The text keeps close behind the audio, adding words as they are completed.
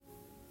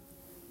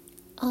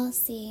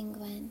all-seeing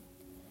one,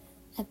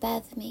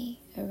 above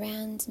me,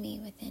 around me,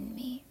 within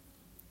me.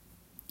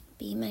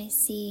 Be my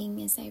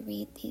seeing as I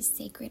read these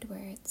sacred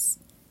words.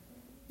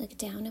 Look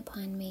down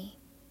upon me.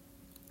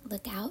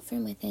 Look out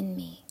from within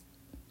me.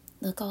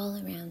 Look all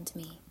around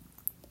me.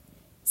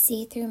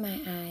 See through my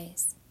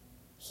eyes.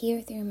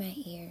 Hear through my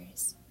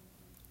ears.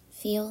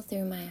 Feel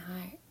through my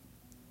heart.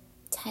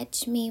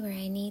 Touch me where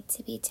I need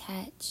to be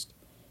touched.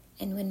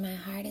 And when my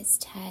heart is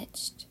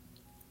touched,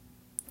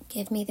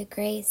 give me the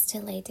grace to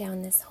lay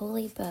down this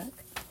holy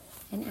book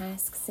and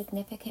ask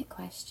significant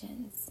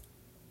questions.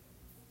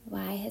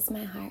 Why has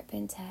my heart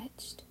been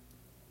touched?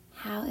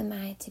 How am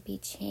I to be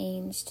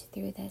changed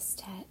through this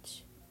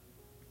touch?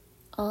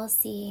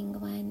 All-seeing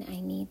one,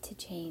 I need to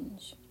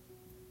change.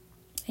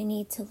 I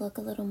need to look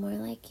a little more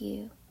like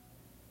you.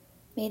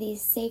 May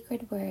these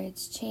sacred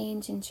words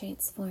change and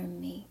transform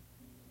me.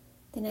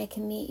 Then I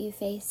can meet you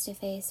face to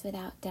face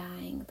without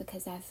dying,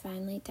 because I've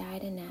finally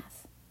died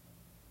enough.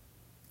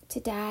 To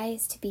die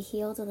is to be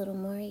healed a little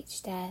more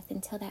each death,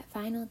 until that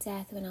final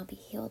death when I'll be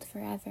healed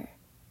forever.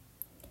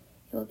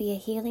 It will be a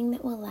healing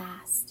that will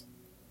last.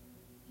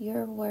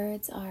 Your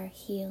words are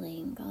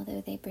healing, although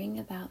they bring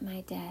about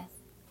my death.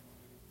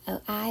 O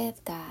eye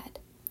of God,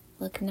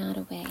 look not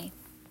away.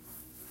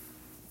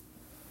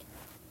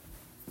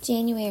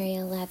 January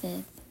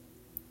 11th.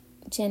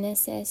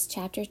 Genesis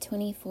chapter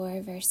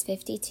 24, verse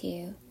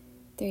 52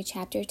 through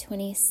chapter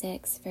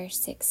 26, verse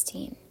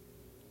 16.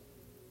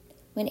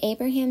 When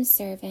Abraham's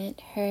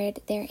servant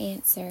heard their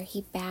answer,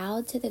 he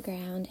bowed to the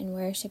ground and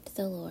worshipped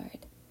the Lord.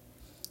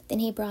 Then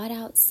he brought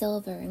out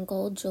silver and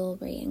gold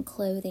jewelry and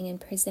clothing and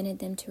presented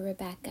them to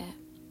Rebekah.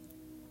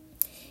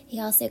 He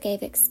also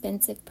gave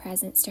expensive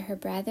presents to her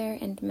brother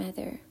and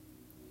mother.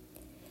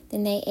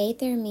 Then they ate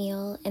their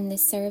meal, and the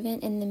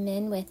servant and the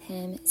men with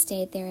him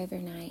stayed there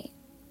overnight.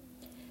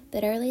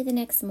 But early the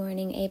next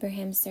morning,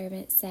 Abraham's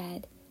servant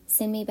said,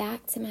 "Send me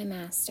back to my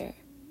master."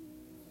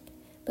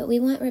 "But we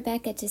want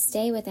Rebekah to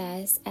stay with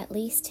us at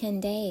least 10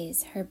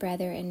 days, her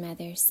brother and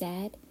mother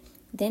said.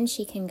 "Then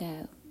she can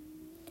go."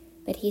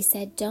 But he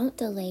said, "Don't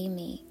delay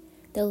me.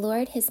 The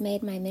Lord has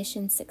made my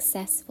mission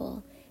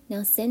successful.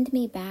 Now send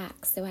me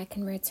back so I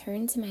can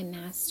return to my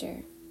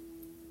master."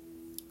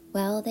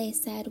 "Well," they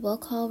said, "we'll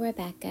call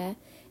Rebekah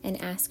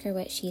and ask her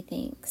what she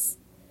thinks."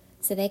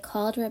 So they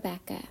called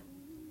Rebekah.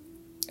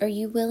 "Are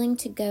you willing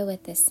to go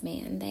with this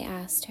man?" they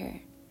asked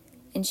her.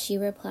 And she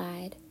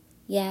replied,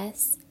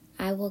 "Yes,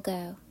 I will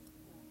go."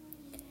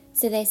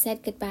 So they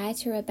said goodbye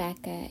to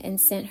Rebekah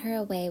and sent her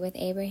away with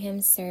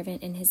Abraham's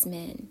servant and his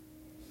men.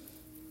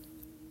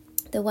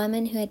 The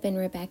woman who had been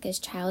Rebekah's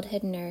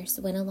childhood nurse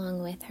went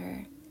along with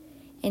her,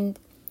 and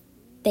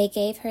they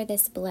gave her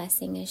this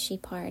blessing as she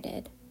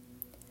parted.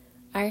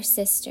 "Our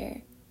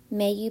sister,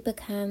 may you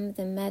become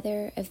the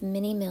mother of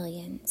many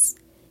millions.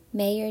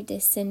 May your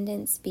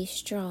descendants be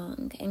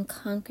strong and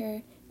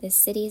conquer the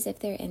cities of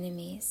their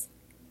enemies."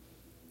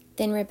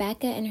 Then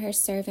Rebekah and her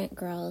servant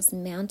girls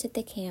mounted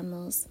the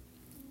camels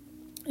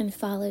and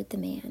followed the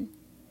man.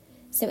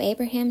 So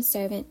Abraham's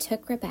servant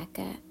took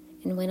Rebekah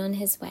and went on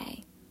his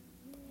way.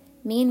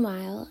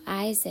 Meanwhile,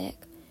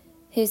 Isaac,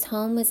 whose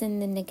home was in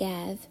the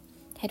Negev,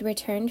 had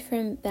returned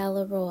from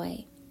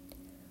Belaroi.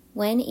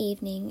 One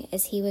evening,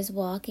 as he was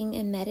walking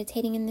and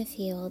meditating in the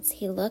fields,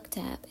 he looked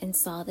up and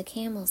saw the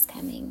camels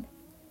coming.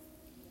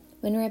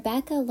 When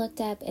Rebekah looked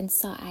up and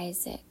saw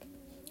Isaac,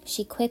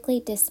 she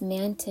quickly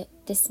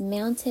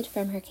dismounted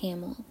from her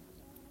camel.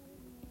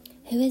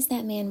 "Who is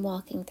that man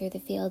walking through the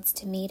fields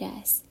to meet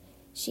us?"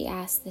 she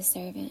asked the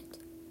servant.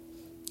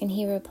 And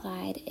he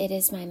replied, "It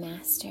is my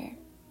master."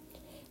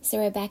 So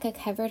Rebekah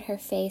covered her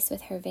face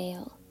with her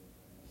veil.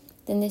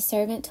 Then the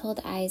servant told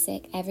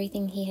Isaac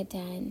everything he had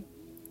done.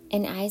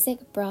 And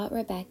Isaac brought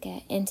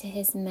Rebekah into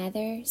his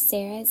mother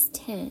Sarah's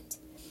tent,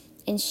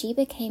 and she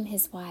became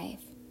his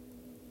wife.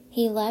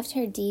 He loved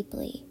her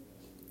deeply,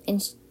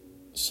 and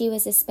she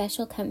was a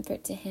special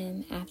comfort to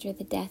him after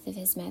the death of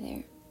his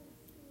mother.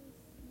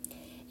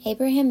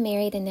 Abraham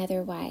married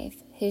another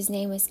wife, whose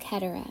name was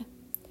Keturah.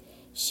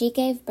 She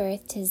gave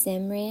birth to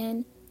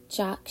Zimran,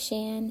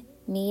 Jokshan,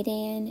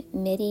 Medan,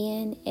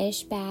 Midian,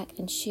 Ishbak,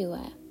 and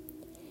Shua.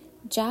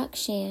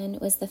 Jokshan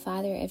was the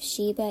father of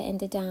Sheba and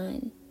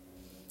Dedan.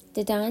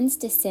 Dedan's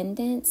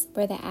descendants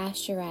were the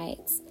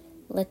Asherites,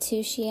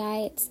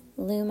 Latushites,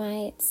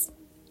 Lumites.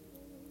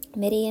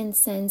 Midian's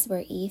sons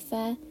were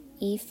Ephah,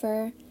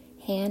 Epher,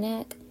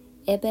 Hanok,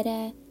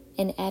 Ibada,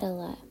 and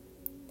Edelah.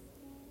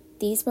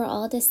 These were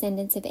all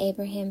descendants of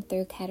Abraham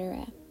through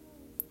Keturah.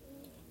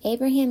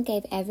 Abraham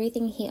gave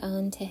everything he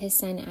owned to his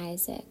son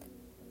Isaac.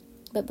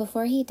 But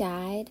before he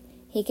died,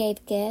 he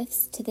gave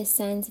gifts to the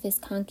sons of his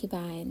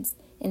concubines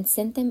and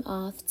sent them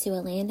off to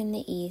a land in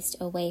the east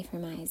away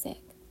from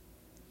Isaac.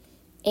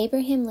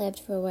 Abraham lived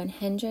for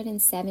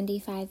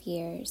 175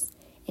 years,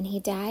 and he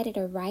died at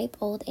a ripe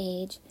old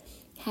age,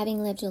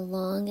 having lived a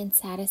long and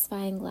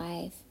satisfying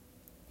life.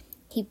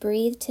 He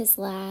breathed his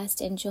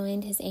last and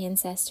joined his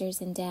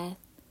ancestors in death.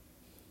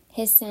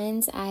 His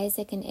sons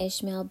Isaac and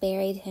Ishmael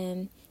buried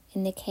him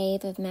in the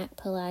cave of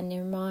Machpelah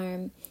near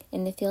Marm,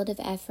 in the field of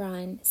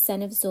Ephron,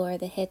 son of Zor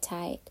the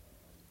Hittite.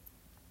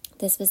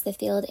 This was the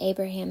field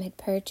Abraham had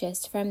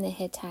purchased from the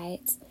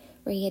Hittites,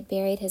 where he had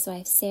buried his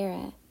wife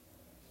Sarah.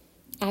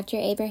 After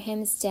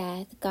Abraham's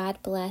death, God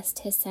blessed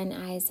his son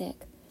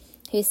Isaac,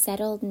 who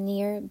settled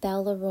near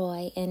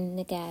Beer-lahai in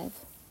Negev.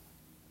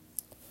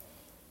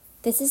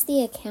 This is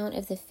the account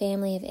of the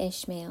family of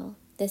Ishmael,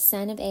 the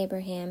son of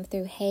Abraham,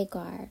 through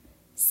Hagar,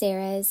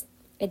 Sarah's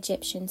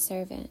Egyptian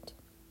servant.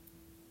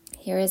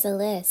 Here is a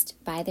list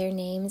by their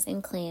names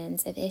and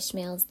clans of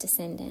Ishmael's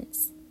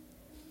descendants.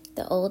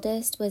 The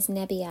oldest was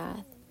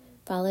Nebaioth,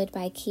 followed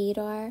by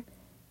Kedar,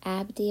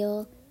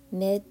 Abdeel,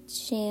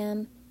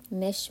 Mibsham,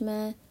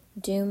 Mishma,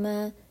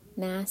 Duma,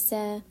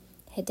 Massa,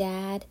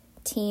 Hadad,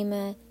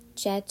 Tema,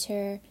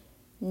 Jeter,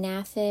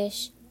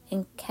 Naphish,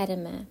 and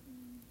Kedemah.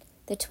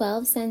 The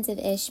 12 sons of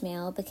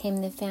Ishmael became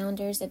the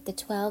founders of the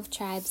 12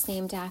 tribes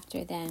named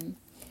after them,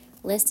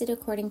 listed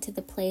according to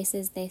the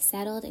places they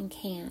settled and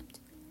camped.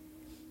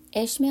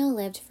 Ishmael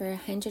lived for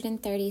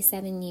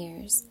 137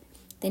 years.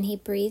 Then he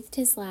breathed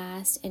his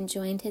last and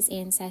joined his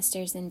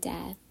ancestors in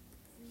death.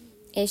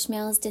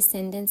 Ishmael's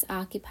descendants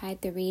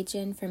occupied the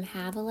region from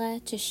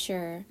Havilah to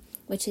Shur,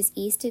 which is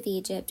east of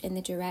Egypt in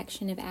the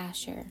direction of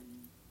Asher.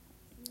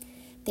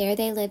 There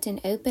they lived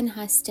in open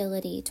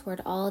hostility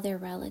toward all their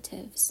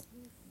relatives.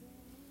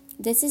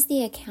 This is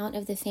the account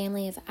of the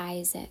family of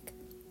Isaac,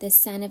 the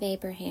son of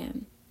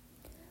Abraham.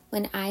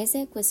 When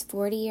Isaac was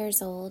 40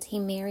 years old, he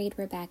married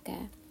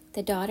Rebekah,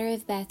 the daughter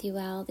of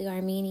Bethuel the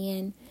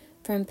Aramean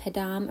from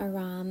Padam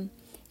Aram,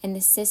 and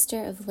the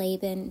sister of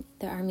Laban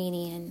the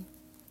Aramean.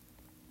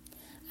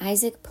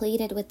 Isaac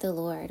pleaded with the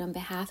Lord on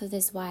behalf of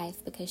his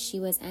wife because she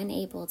was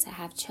unable to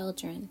have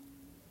children.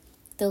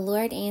 The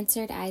Lord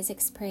answered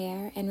Isaac's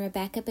prayer, and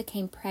Rebekah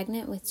became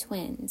pregnant with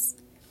twins.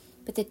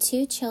 But the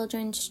 2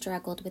 children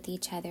struggled with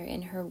each other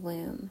in her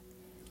womb.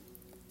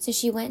 So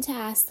she went to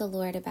ask the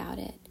Lord about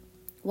it.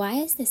 "Why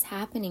is this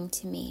happening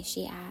to me?"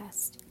 she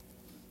asked.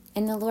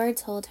 And the Lord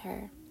told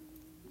her,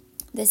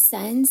 "The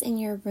sons in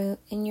your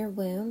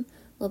womb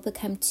will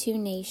become 2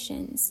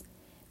 nations.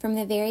 From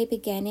the very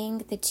beginning,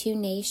 the 2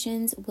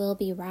 nations will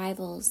be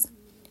rivals.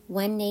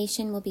 One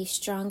nation will be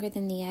stronger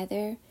than the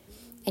other,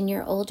 and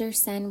your older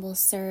son will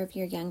serve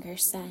your younger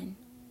son."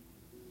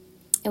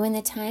 And when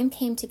the time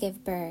came to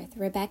give birth,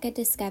 Rebekah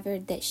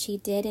discovered that she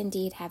did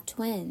indeed have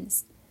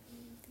twins.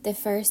 The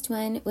first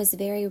one was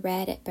very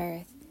red at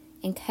birth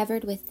and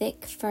covered with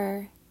thick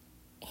fur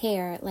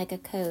hair like a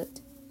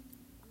coat.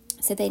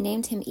 So they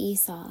named him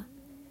Esau.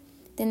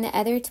 Then the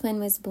other twin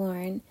was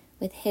born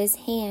with his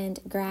hand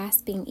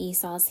grasping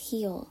Esau's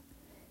heel.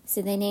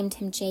 So they named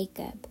him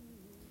Jacob.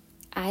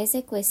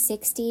 Isaac was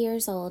 60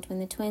 years old when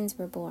the twins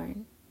were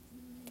born.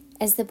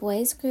 As the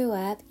boys grew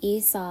up,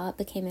 Esau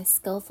became a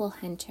skillful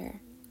hunter.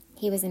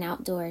 He was an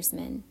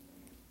outdoorsman.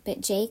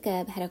 But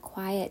Jacob had a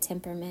quiet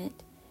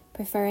temperament,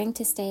 preferring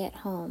to stay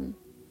at home.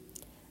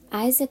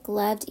 Isaac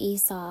loved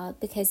Esau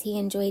because he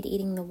enjoyed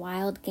eating the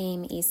wild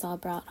game Esau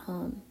brought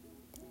home.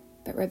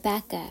 But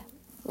Rebekah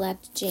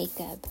loved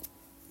Jacob.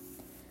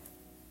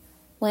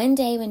 One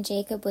day when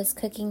Jacob was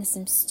cooking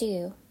some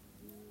stew,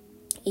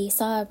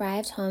 Esau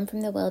arrived home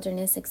from the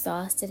wilderness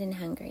exhausted and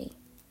hungry.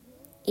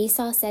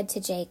 Esau said to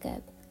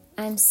Jacob,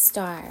 "I'm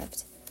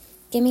starved.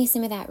 Give me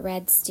some of that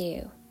red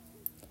stew."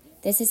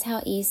 This is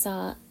how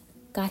Esau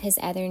got his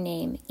other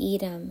name,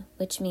 Edom,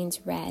 which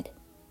means red.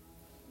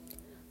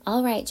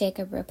 "All right,"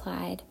 Jacob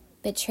replied,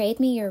 "but trade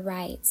me your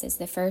rights as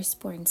the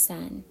firstborn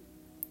son."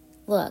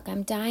 "Look,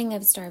 I'm dying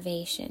of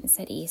starvation,"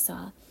 said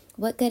Esau.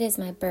 "What good is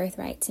my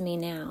birthright to me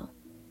now?"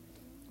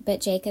 But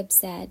Jacob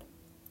said,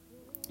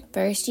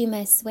 "First you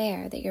must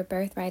swear that your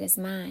birthright is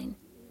mine."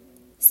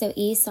 So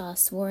Esau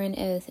swore an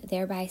oath,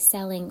 thereby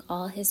selling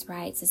all his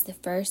rights as the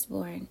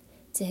firstborn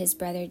to his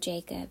brother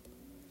Jacob.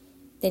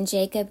 Then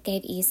Jacob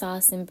gave Esau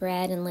some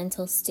bread and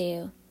lentil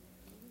stew.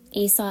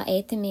 Esau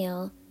ate the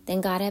meal, then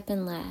got up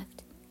and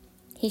left.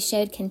 He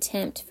showed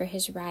contempt for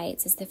his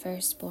rights as the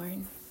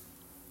firstborn.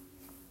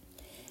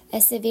 A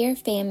severe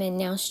famine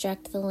now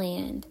struck the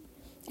land,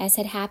 as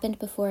had happened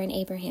before in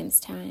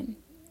Abraham's time.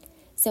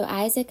 So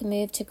Isaac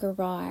moved to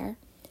Gerar,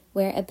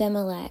 where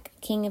Abimelech,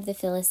 king of the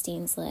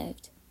Philistines,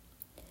 lived.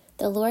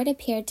 The Lord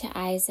appeared to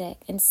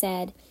Isaac and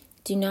said,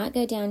 "Do not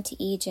go down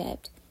to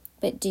Egypt,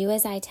 but do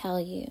as I tell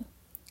you.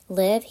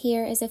 Live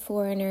here as a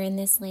foreigner in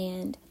this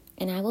land,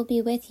 and I will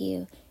be with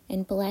you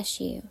and bless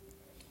you.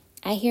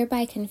 I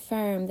hereby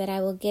confirm that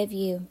I will give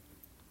you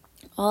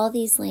all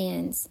these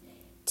lands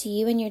to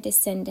you and your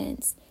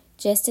descendants,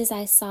 just as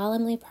I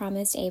solemnly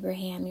promised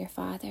Abraham your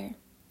father.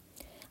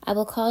 I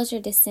will cause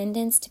your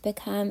descendants to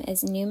become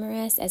as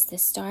numerous as the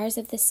stars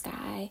of the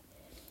sky,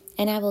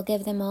 and I will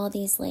give them all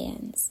these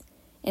lands.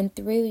 And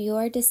through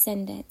your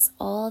descendants,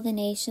 all the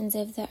nations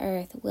of the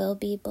earth will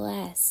be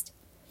blessed.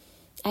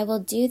 I will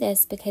do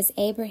this because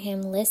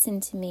Abraham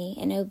listened to me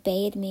and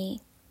obeyed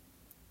me,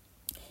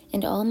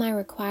 and all my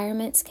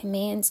requirements,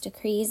 commands,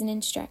 decrees, and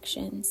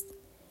instructions."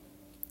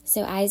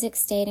 So Isaac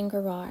stayed in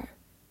Gerar.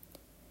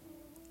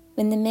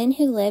 When the men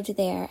who lived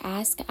there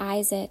asked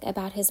Isaac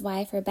about his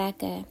wife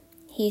Rebekah,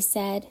 he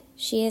said,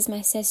 "She is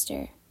my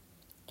sister."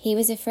 He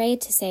was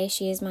afraid to say,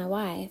 "She is my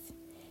wife."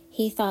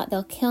 He thought,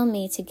 "They'll kill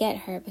me to get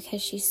her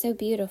because she's so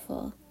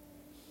beautiful."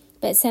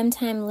 But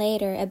sometime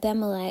later,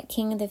 Abimelech,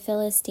 king of the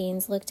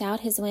Philistines, looked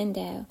out his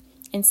window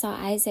and saw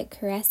Isaac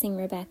caressing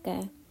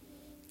Rebekah.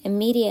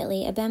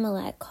 Immediately,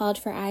 Abimelech called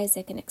for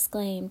Isaac and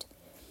exclaimed,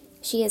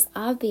 "She is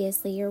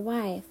obviously your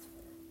wife.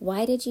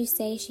 Why did you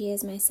say she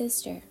is my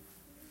sister?"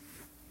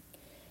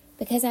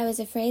 "Because I was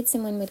afraid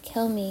someone would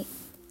kill me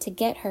to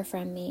get her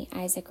from me,"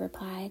 Isaac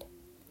replied.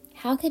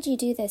 "How could you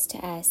do this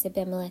to us?"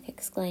 Abimelech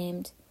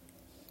exclaimed.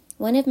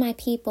 "One of my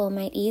people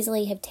might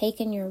easily have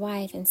taken your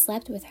wife and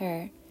slept with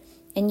her,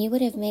 and you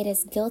would have made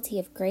us guilty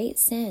of great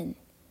sin."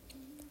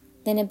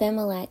 Then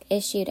Abimelech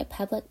issued a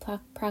public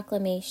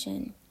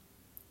proclamation.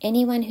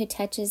 "Anyone who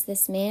touches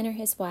this man or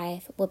his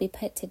wife will be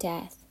put to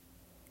death."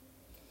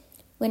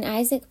 When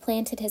Isaac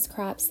planted his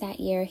crops that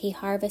year, he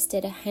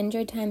harvested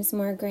 100 times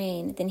more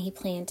grain than he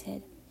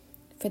planted,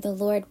 for the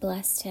Lord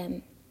blessed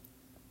him.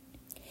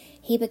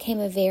 He became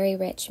a very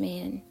rich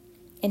man,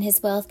 and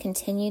his wealth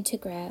continued to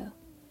grow.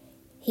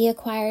 He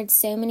acquired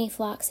so many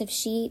flocks of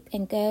sheep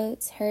and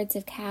goats, herds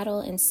of cattle,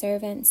 and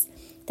servants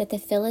that the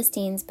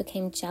Philistines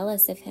became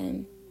jealous of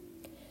him.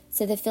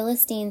 So the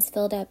Philistines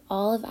filled up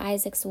all of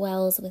Isaac's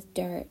wells with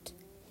dirt.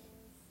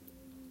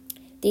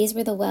 These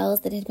were the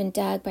wells that had been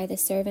dug by the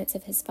servants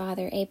of his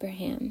father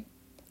Abraham.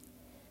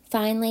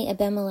 Finally,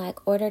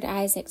 Abimelech ordered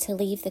Isaac to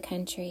leave the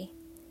country.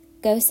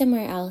 "Go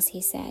somewhere else," he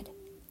said,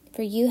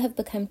 "for you have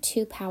become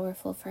too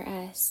powerful for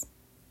us."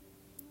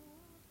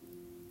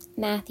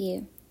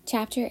 Matthew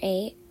chapter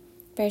 8,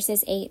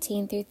 verses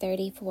 18 through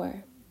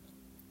 34.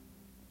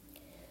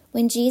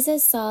 When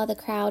Jesus saw the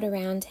crowd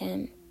around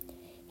him,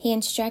 he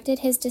instructed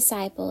his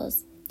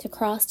disciples to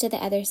cross to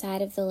the other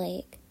side of the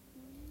lake.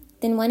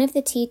 Then one of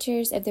the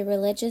teachers of the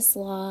religious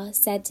law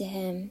said to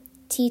him,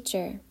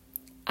 "Teacher,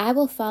 I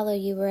will follow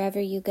you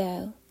wherever you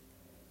go."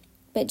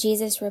 But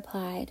Jesus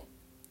replied,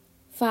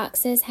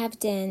 "Foxes have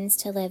dens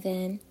to live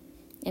in,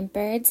 and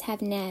birds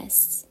have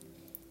nests,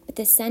 but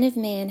the Son of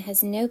Man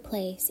has no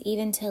place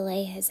even to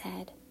lay his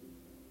head."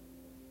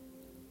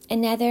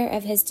 Another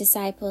of his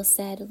disciples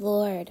said,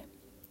 "Lord,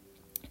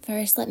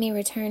 first let me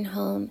return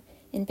home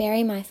and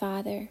bury my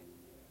father."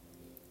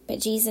 But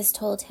Jesus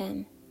told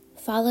him,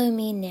 "Follow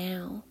me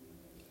now.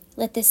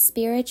 Let the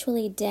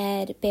spiritually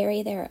dead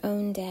bury their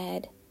own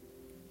dead."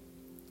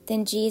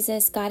 Then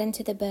Jesus got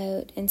into the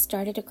boat and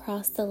started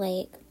across the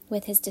lake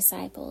with his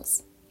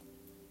disciples.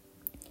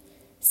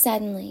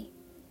 Suddenly,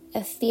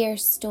 a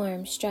fierce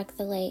storm struck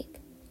the lake,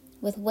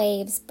 with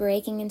waves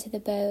breaking into the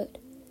boat,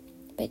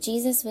 but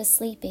Jesus was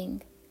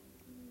sleeping.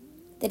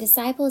 The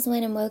disciples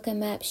went and woke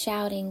him up,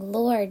 shouting,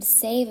 "Lord,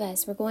 save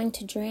us, we're going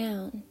to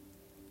drown."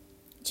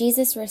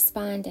 Jesus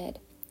responded,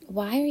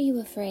 "Why are you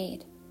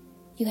afraid?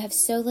 You have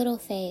so little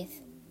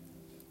faith."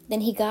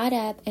 Then he got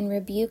up and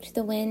rebuked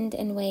the wind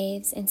and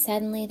waves, and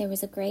suddenly there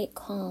was a great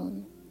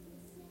calm.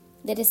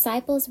 The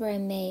disciples were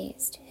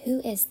amazed. "Who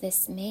is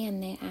this man?"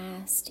 they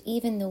asked.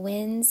 "Even the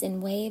winds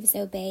and waves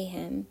obey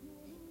him."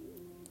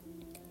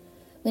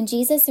 When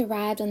Jesus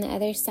arrived on the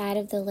other side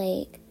of the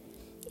lake,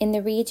 in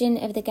the region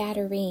of the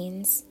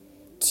Gadarenes,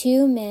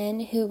 2 men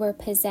who were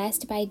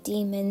possessed by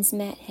demons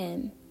met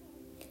him.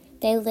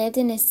 They lived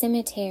in a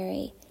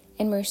cemetery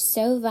and were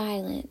so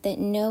violent that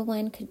no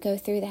one could go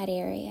through that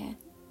area.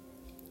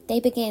 They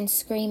began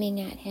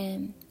screaming at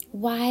him,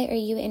 "Why are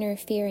you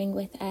interfering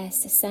with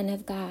us, the Son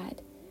of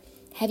God?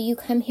 Have you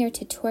come here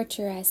to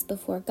torture us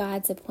before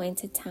God's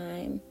appointed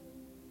time?"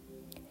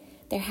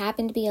 There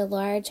happened to be a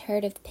large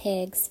herd of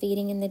pigs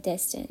feeding in the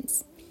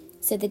distance,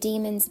 so the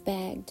demons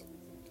begged,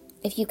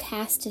 "If you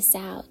cast us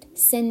out,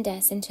 send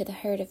us into the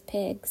herd of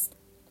pigs."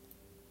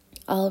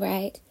 "All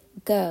right,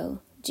 go,"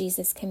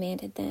 Jesus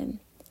commanded them.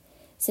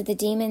 So the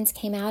demons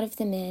came out of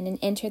the men and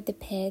entered the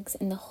pigs,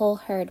 and the whole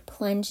herd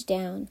plunged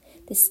down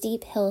the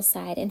steep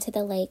hillside into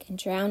the lake and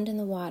drowned in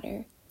the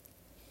water.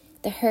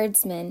 The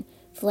herdsmen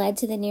fled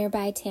to the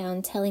nearby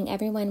town, telling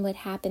everyone what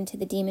happened to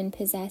the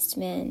demon-possessed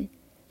men.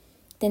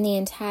 Then the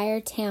entire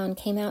town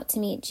came out to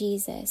meet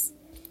Jesus,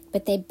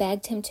 but they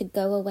begged him to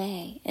go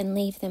away and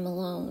leave them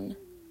alone.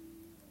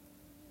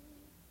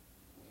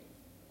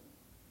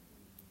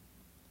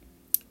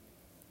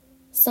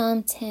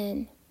 Psalm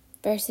 10,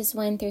 verses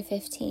 1 through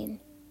 15.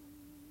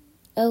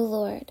 O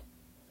Lord,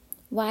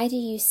 why do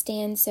you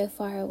stand so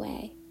far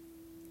away?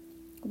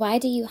 Why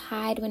do you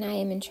hide when I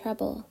am in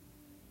trouble?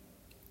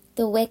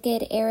 The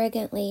wicked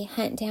arrogantly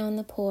hunt down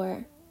the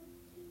poor.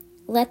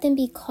 Let them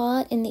be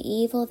caught in the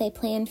evil they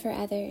plan for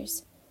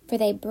others, for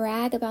they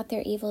brag about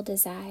their evil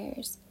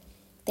desires.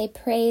 They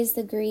praise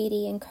the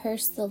greedy and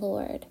curse the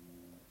Lord.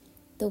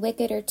 The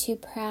wicked are too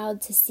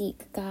proud to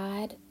seek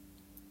God.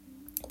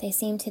 They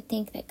seem to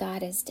think that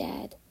God is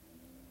dead.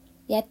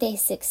 Yet they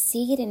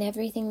succeed in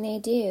everything they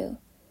do.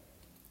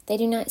 They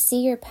do not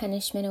see your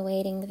punishment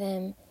awaiting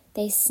them.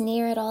 They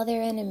sneer at all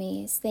their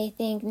enemies. They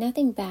think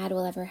nothing bad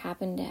will ever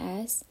happen to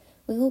us.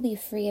 We will be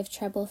free of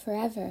trouble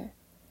forever.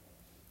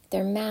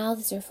 Their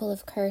mouths are full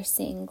of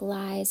cursing,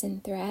 lies,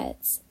 and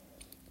threats.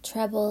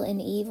 Trouble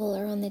and evil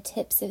are on the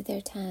tips of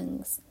their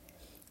tongues.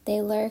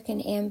 They lurk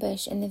in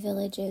ambush in the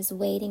villages,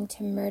 waiting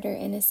to murder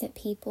innocent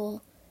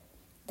people.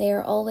 They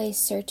are always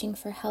searching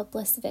for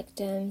helpless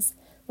victims.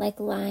 Like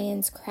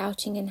lions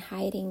crouching and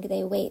hiding,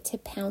 they wait to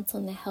pounce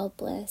on the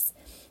helpless.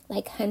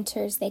 Like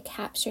hunters, they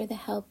capture the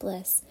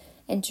helpless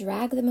and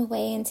drag them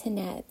away into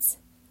nets.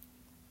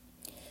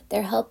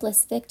 Their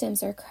helpless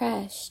victims are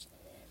crushed.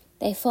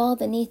 They fall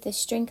beneath the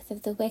strength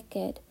of the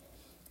wicked.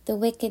 The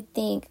wicked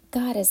think,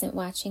 God isn't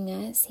watching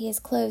us. He has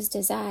closed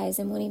his eyes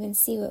and won't even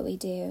see what we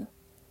do.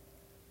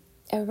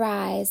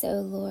 Arise,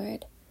 O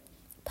Lord.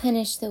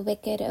 Punish the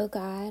wicked, O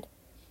God.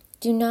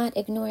 Do not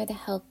ignore the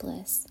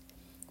helpless.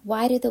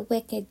 Why do the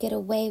wicked get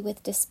away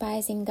with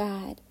despising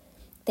God?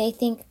 They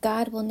think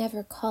God will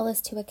never call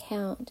us to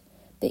account,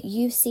 but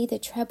you see the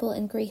trouble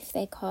and grief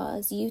they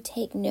cause. You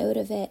take note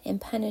of it and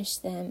punish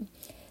them.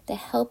 The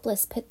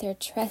helpless put their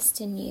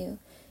trust in you.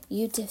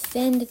 You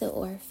defend the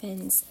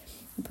orphans.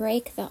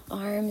 Break the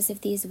arms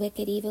of these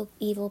wicked,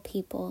 evil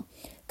people.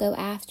 Go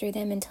after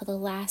them until the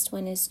last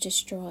one is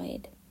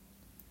destroyed.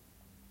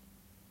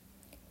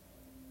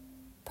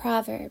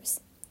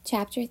 Proverbs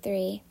chapter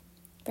 3,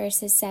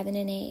 verses 7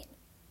 and 8.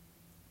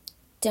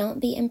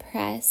 Don't be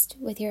impressed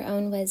with your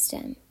own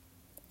wisdom.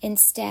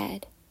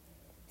 Instead,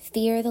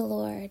 fear the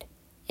Lord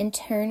and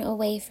turn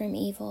away from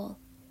evil.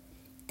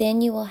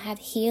 Then you will have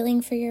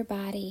healing for your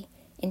body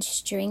and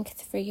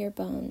strength for your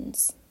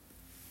bones.